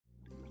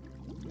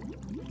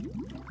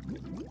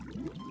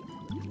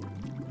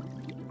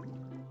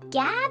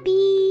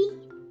Gabby!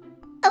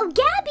 Oh,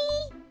 Gabby!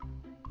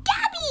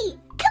 Gabby!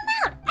 Come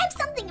out! I have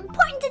something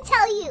important to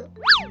tell you!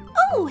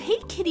 Oh, hey,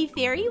 Kitty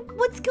Fairy.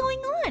 What's going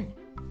on?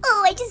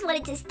 Oh, I just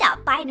wanted to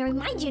stop by and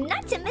remind you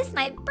not to miss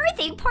my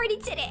birthday party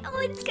today. Oh,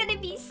 it's gonna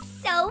be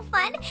so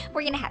fun.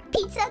 We're gonna have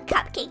pizza,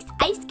 cupcakes,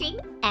 ice cream,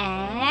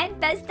 and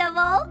best of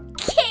all,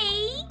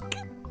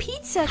 cake!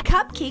 Pizza,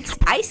 cupcakes,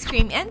 ice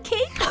cream, and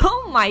cake?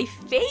 Oh, my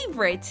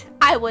favorite.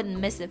 I wouldn't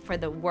miss it for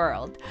the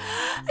world.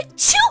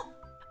 Achoo!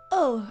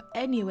 Oh,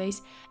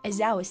 anyways,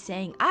 as I was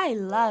saying, I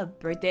love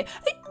birthday.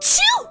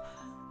 Achoo!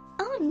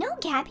 Oh no,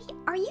 Gabby.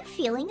 Are you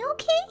feeling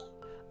okay?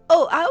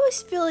 Oh, I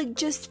was feeling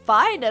just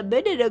fine a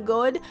minute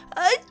ago and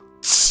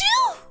achoo!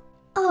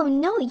 Oh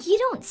no, you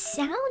don't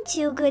sound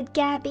too good,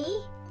 Gabby.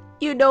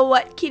 You know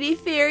what, Kitty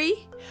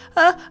Fairy?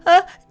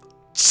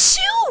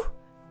 Achoo!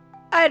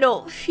 I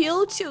don't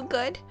feel too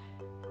good.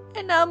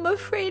 And I'm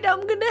afraid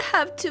I'm gonna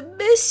have to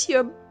miss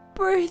your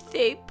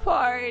birthday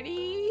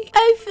party.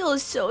 I feel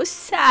so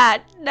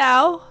sad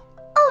now.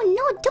 Oh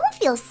no, don't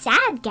feel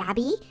sad,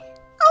 Gabby.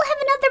 I'll have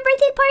another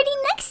birthday party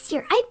next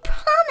year, I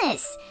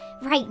promise.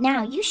 Right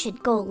now, you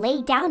should go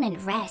lay down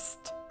and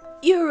rest.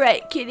 You're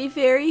right, Kitty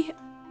Fairy.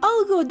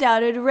 I'll go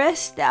down and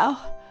rest now.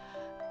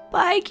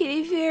 Bye,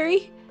 Kitty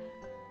Fairy.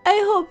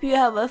 I hope you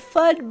have a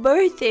fun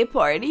birthday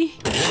party.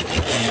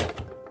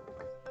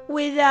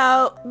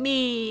 Without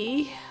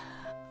me,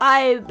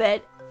 I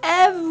bet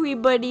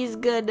everybody's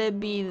gonna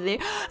be there.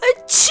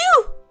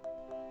 Achoo!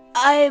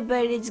 I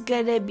bet it's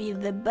gonna be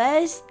the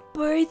best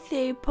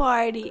birthday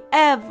party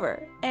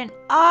ever, and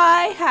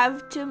I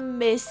have to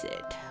miss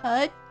it.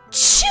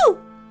 Achoo!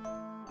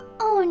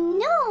 Oh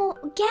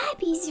no,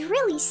 Gabby's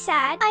really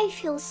sad. I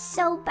feel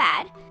so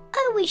bad.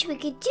 I wish we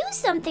could do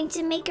something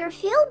to make her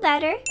feel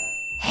better.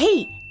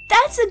 Hey,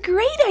 that's a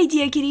great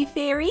idea, Kitty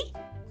Fairy.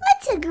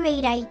 What's a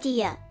great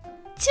idea?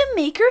 To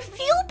make her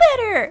feel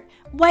better.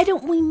 Why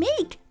don't we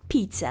make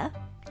pizza,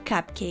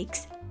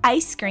 cupcakes,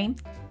 ice cream,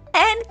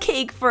 and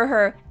cake for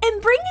her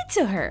and bring it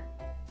to her?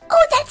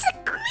 Oh, that's a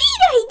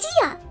great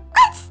idea!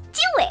 Let's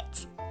do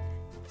it!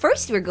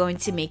 First, we're going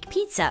to make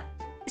pizza,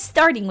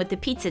 starting with the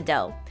pizza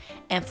dough.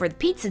 And for the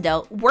pizza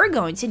dough, we're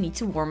going to need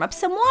to warm up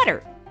some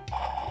water.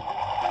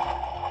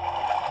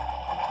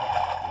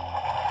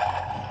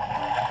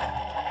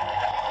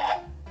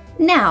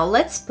 Now,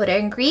 let's put our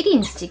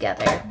ingredients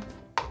together.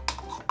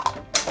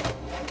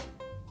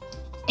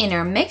 In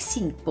our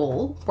mixing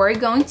bowl, we're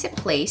going to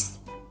place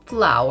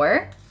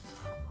flour,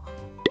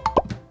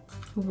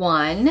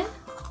 1,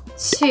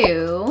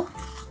 2,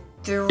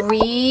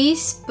 3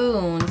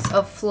 spoons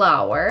of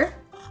flour,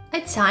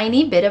 a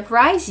tiny bit of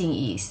rising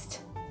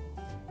yeast,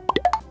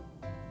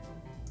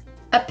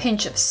 a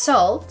pinch of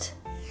salt.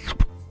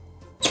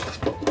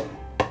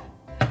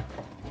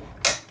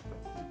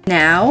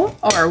 Now,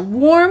 our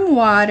warm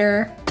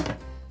water.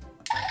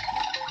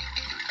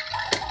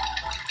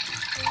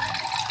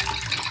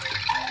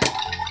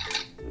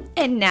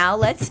 And now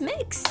let's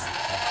mix.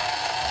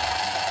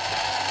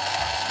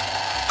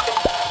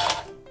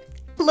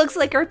 Looks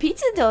like our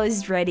pizza dough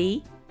is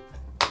ready.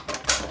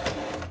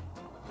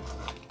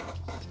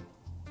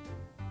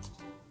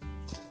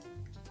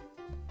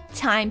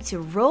 Time to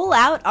roll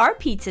out our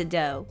pizza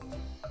dough.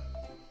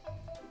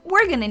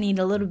 We're gonna need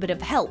a little bit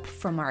of help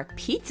from our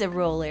pizza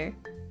roller.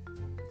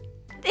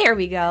 There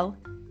we go.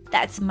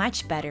 That's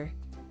much better.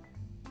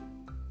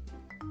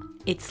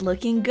 It's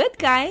looking good,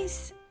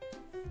 guys.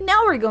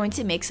 Now we're going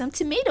to make some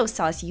tomato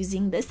sauce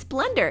using this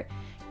blender.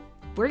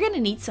 We're gonna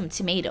need some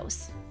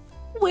tomatoes.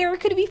 Where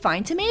could we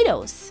find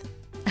tomatoes?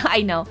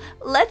 I know,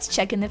 let's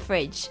check in the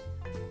fridge.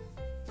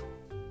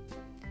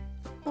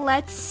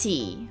 Let's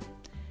see.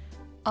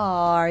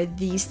 Are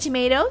these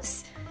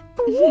tomatoes?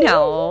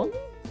 No.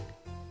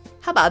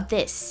 How about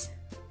this?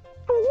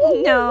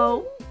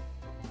 No.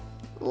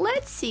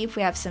 Let's see if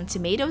we have some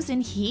tomatoes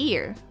in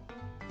here.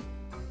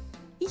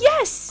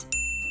 Yes!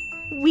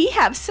 We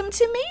have some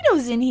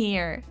tomatoes in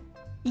here.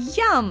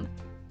 Yum!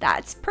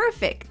 That's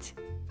perfect.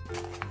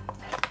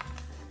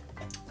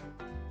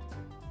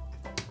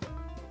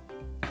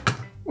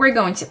 We're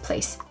going to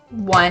place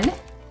 1,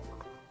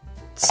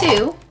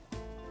 2,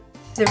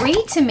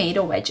 3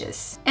 tomato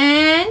wedges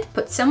and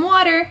put some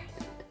water.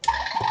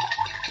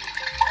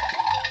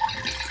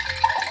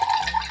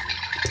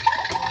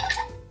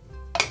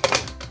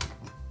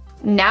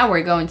 Now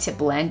we're going to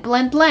blend,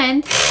 blend,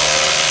 blend.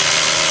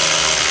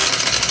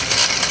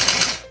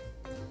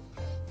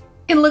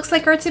 It looks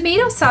like our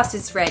tomato sauce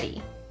is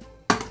ready.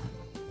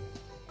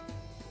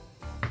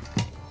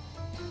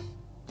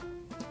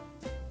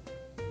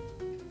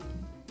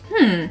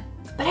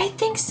 But I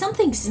think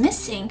something's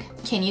missing.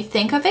 Can you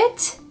think of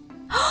it?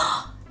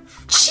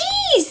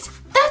 Cheese!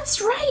 That's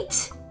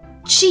right!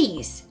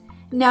 Cheese.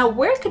 Now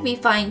where could we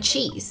find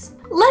cheese?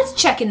 Let's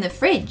check in the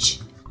fridge.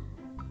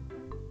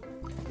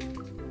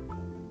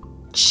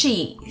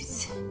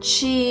 Cheese,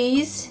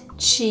 cheese,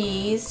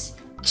 cheese,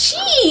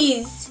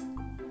 cheese!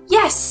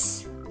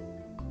 Yes!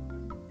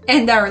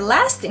 And our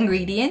last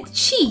ingredient,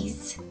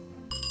 cheese.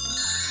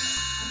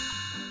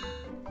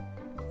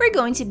 we're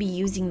going to be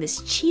using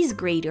this cheese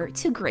grater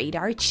to grate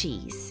our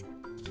cheese.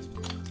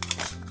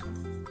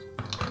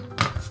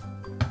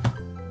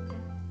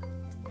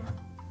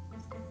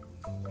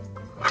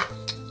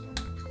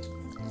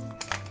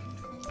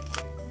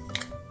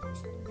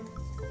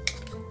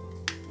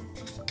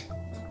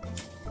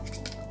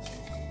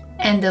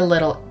 And a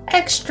little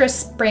extra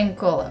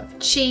sprinkle of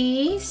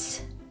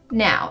cheese.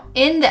 Now,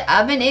 in the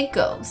oven it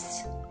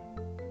goes.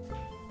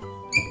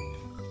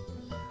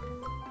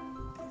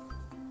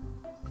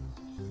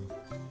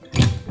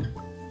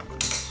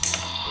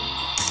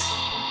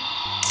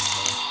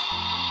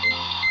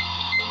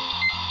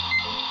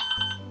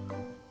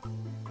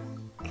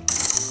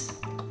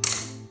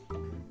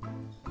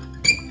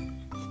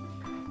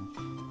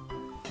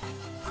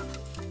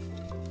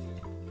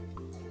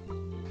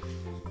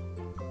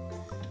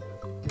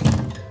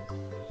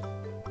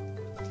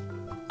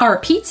 Our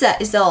pizza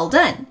is all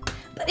done,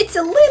 but it's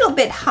a little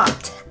bit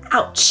hot.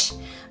 Ouch.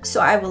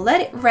 So I will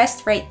let it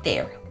rest right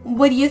there.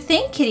 What do you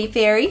think, Kitty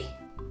Fairy?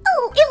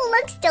 Oh, it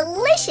looks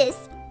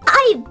delicious.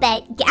 I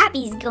bet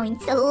Gabby's going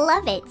to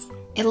love it.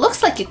 It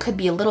looks like it could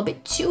be a little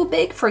bit too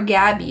big for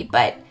Gabby,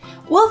 but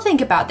we'll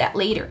think about that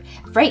later.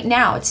 Right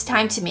now, it's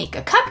time to make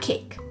a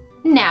cupcake.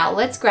 Now,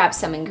 let's grab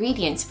some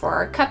ingredients for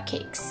our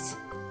cupcakes.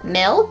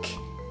 Milk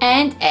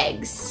and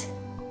eggs.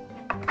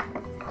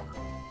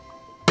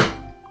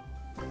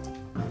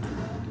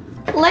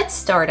 Let's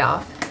start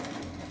off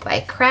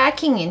by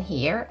cracking in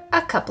here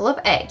a couple of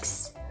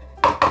eggs.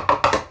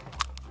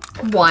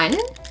 1,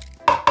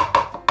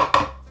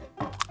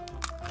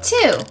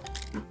 2.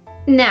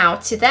 Now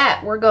to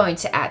that, we're going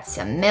to add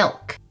some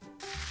milk.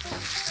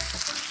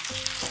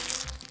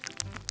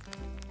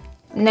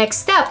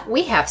 Next up,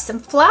 we have some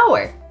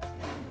flour.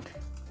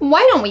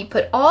 Why don't we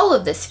put all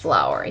of this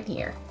flour in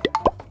here?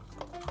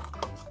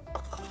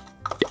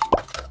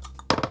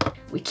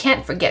 We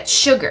can't forget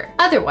sugar,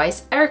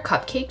 otherwise our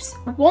cupcakes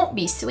won't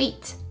be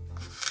sweet.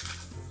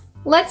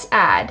 Let's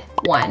add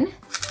 1,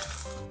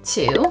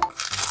 2,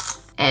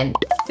 and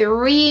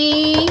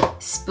 3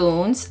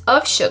 spoons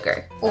of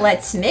sugar.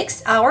 Let's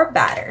mix our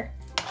batter.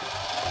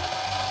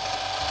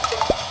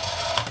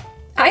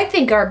 I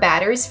think our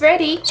batter is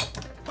ready.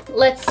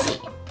 Let's see.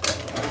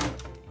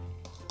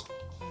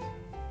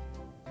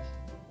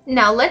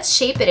 Now let's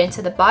shape it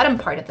into the bottom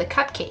part of the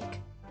cupcake.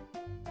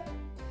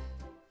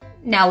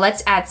 Now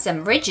let's add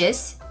some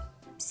ridges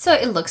so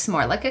it looks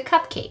more like a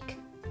cupcake.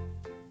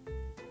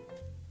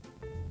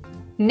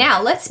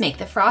 Now let's make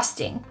the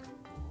frosting.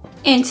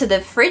 Into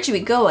the fridge we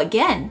go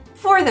again.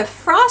 For the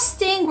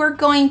frosting, we're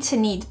going to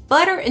need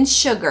butter and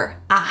sugar.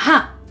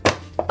 Aha!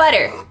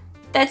 Butter.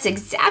 That's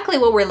exactly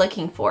what we're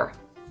looking for.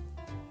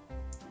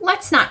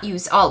 Let's not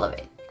use all of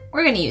it.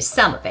 We're going to use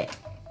some of it.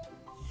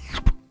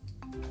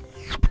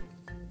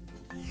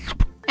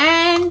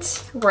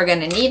 And we're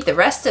going to need the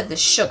rest of the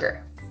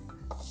sugar.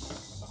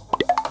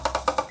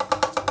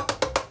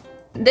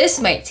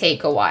 This might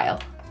take a while.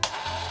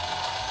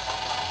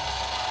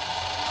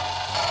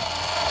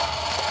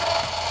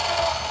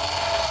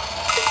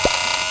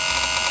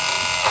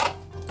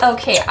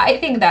 Okay, I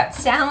think that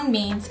sound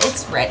means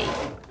it's ready.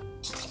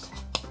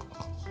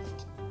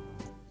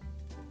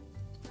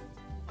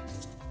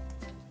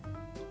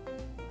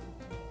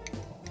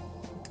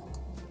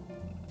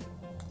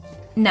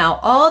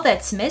 Now all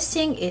that's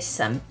missing is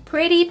some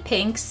pretty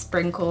pink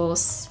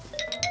sprinkles.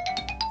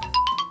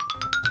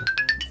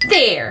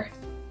 There!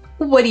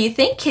 What do you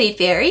think, Kitty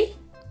Fairy?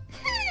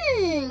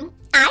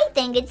 I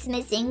think it's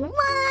missing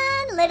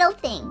one little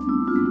thing.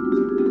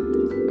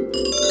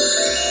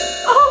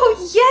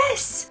 Oh,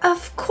 yes!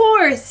 Of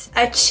course!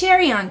 A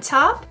cherry on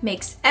top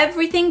makes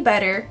everything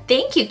better.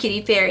 Thank you,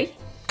 Kitty Fairy.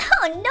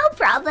 Oh, no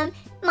problem.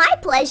 My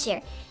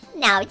pleasure.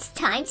 Now it's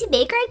time to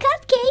bake our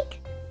cupcake.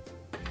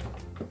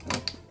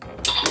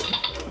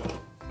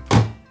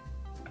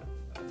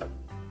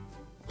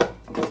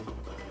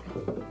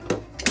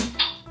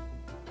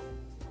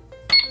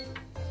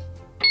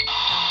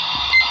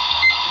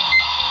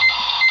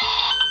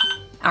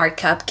 Our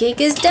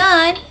cupcake is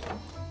done.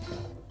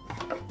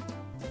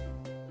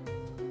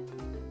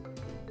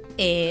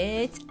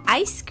 It's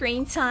ice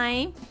cream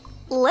time.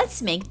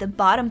 Let's make the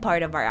bottom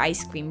part of our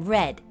ice cream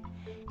red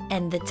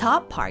and the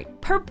top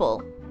part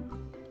purple.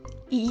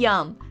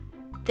 Yum!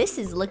 This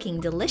is looking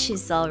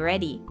delicious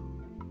already.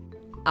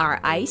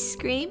 Our ice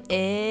cream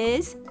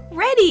is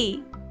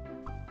ready.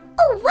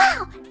 Oh,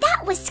 wow!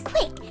 That was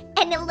quick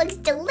and it looks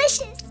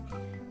delicious.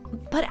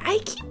 But I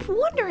keep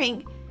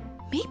wondering,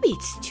 maybe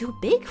it's too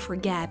big for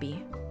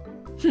Gabby.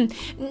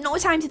 No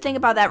time to think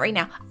about that right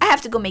now. I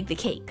have to go make the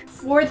cake.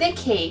 For the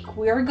cake,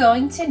 we're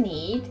going to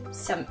need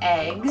some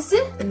eggs,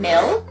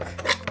 milk,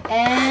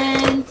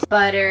 and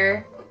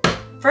butter.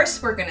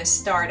 First, we're gonna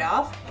start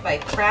off by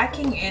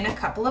cracking in a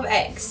couple of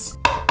eggs.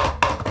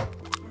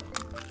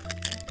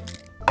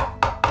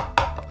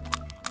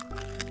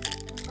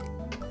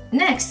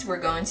 Next, we're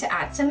going to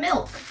add some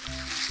milk.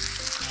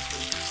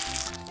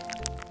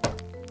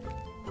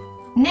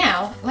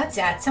 Now, let's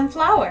add some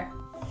flour.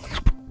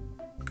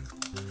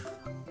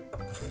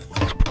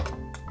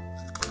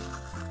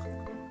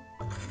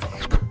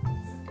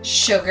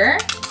 sugar,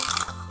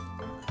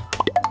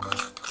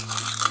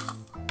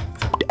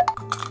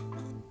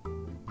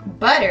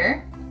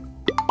 butter,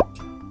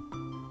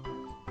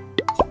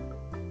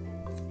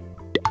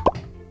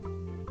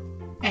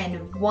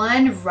 and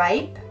 1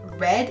 ripe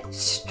red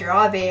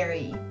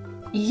strawberry.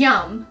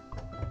 Yum!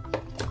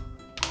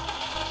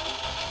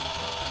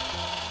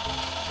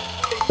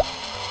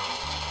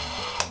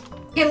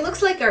 It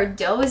looks like our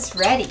dough is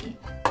ready.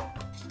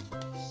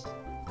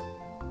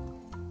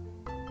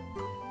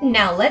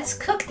 Now let's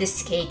cook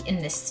this cake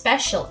in this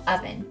special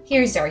oven.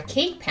 Here's our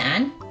cake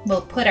pan.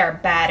 We'll put our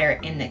batter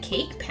in the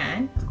cake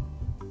pan.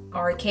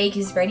 Our cake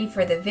is ready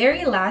for the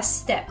very last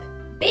step,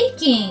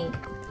 baking.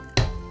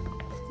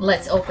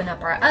 Let's open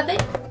up our oven,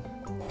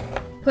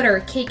 put our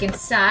cake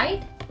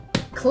inside,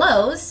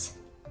 close,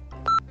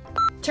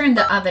 turn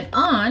the oven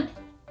on,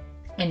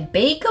 and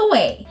bake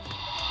away.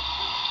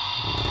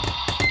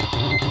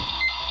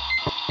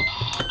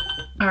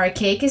 Our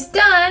cake is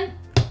done.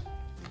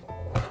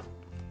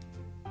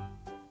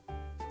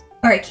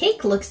 Our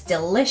cake looks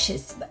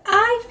delicious, but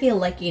I feel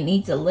like it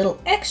needs a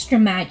little extra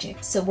magic,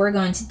 so we're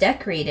going to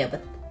decorate it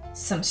with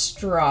some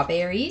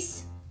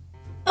strawberries.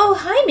 Oh,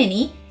 hi,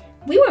 Minnie.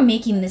 We were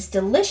making this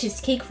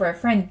delicious cake for our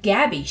friend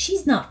Gabby.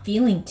 She's not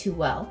feeling too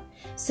well,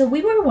 so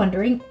we were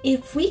wondering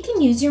if we can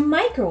use your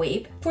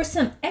microwave for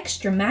some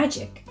extra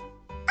magic.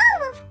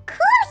 Oh, of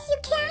course you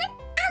can.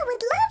 I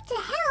would love to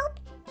help.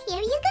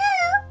 Here you go.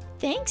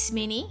 Thanks,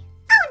 Minnie.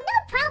 Oh,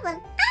 no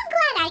problem. I'm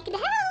glad I could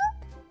help.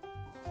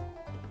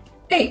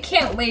 I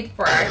can't wait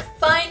for our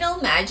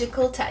final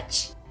magical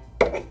touch.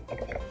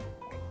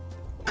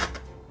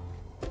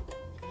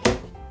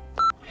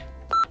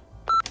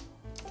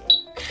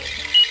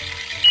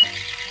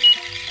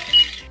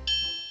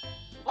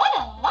 What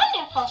a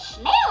wonderful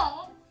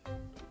smell.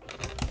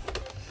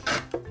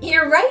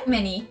 You're right,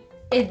 Minnie.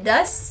 It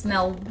does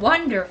smell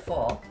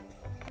wonderful.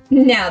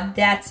 Now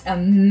that's a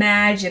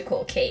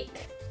magical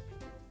cake.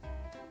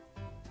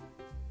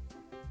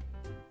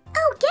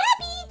 Oh,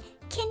 Gabby,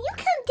 can you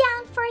come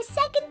down for a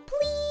second,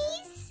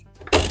 please?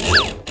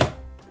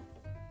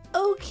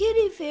 Oh,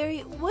 Kitty Fairy,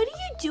 what are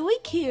you doing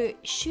here?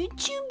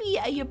 Shouldn't you be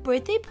at your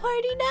birthday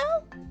party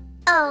now?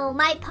 Oh,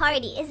 my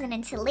party isn't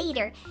until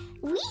later.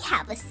 We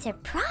have a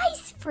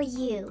surprise for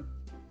you.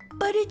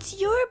 But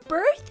it's your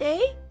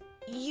birthday.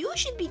 You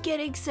should be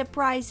getting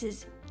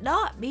surprises,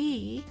 not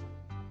me.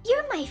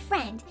 You're my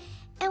friend,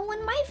 and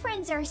when my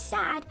friends are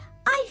sad,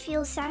 I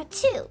feel sad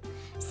too.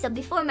 So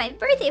before my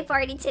birthday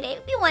party today,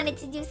 we wanted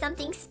to do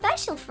something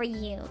special for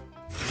you.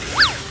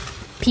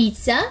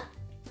 Pizza,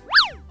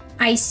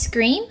 ice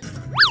cream,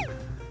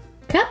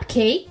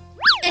 cupcake,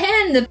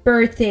 and the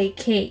birthday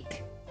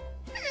cake.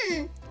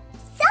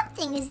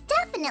 Something is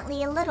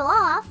definitely a little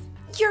off.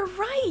 You're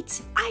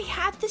right. I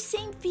had the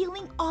same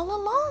feeling all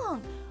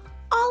along.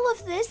 All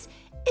of this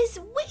is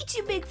way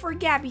too big for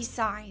Gabby's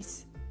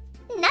size.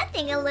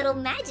 Nothing a little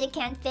magic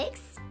can't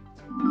fix.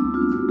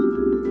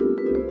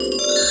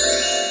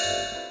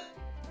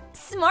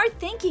 Smart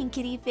thinking,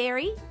 Kitty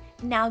Fairy.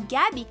 Now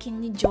Gabby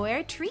can enjoy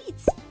our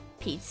treats.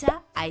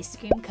 Pizza, ice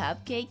cream,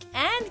 cupcake,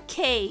 and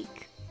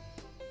cake.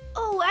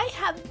 Oh, I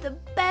have the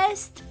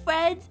best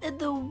friends in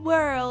the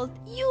world.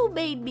 You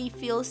made me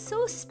feel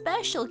so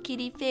special,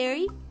 Kitty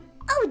Fairy.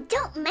 Oh,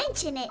 don't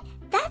mention it.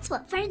 That's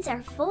what friends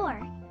are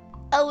for.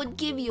 I would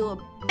give you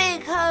a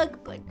big hug,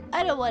 but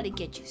I don't want to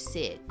get you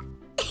sick.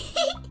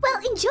 Well,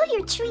 enjoy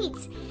your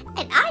treats.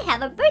 And I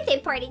have a birthday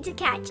party to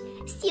catch.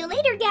 See you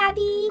later,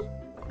 Gabby.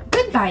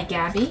 Goodbye,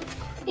 Gabby.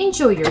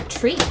 Enjoy your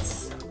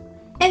treats.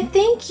 And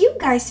thank you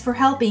guys for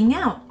helping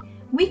out.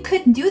 We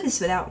couldn't do this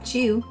without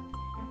you.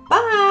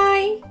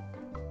 Bye!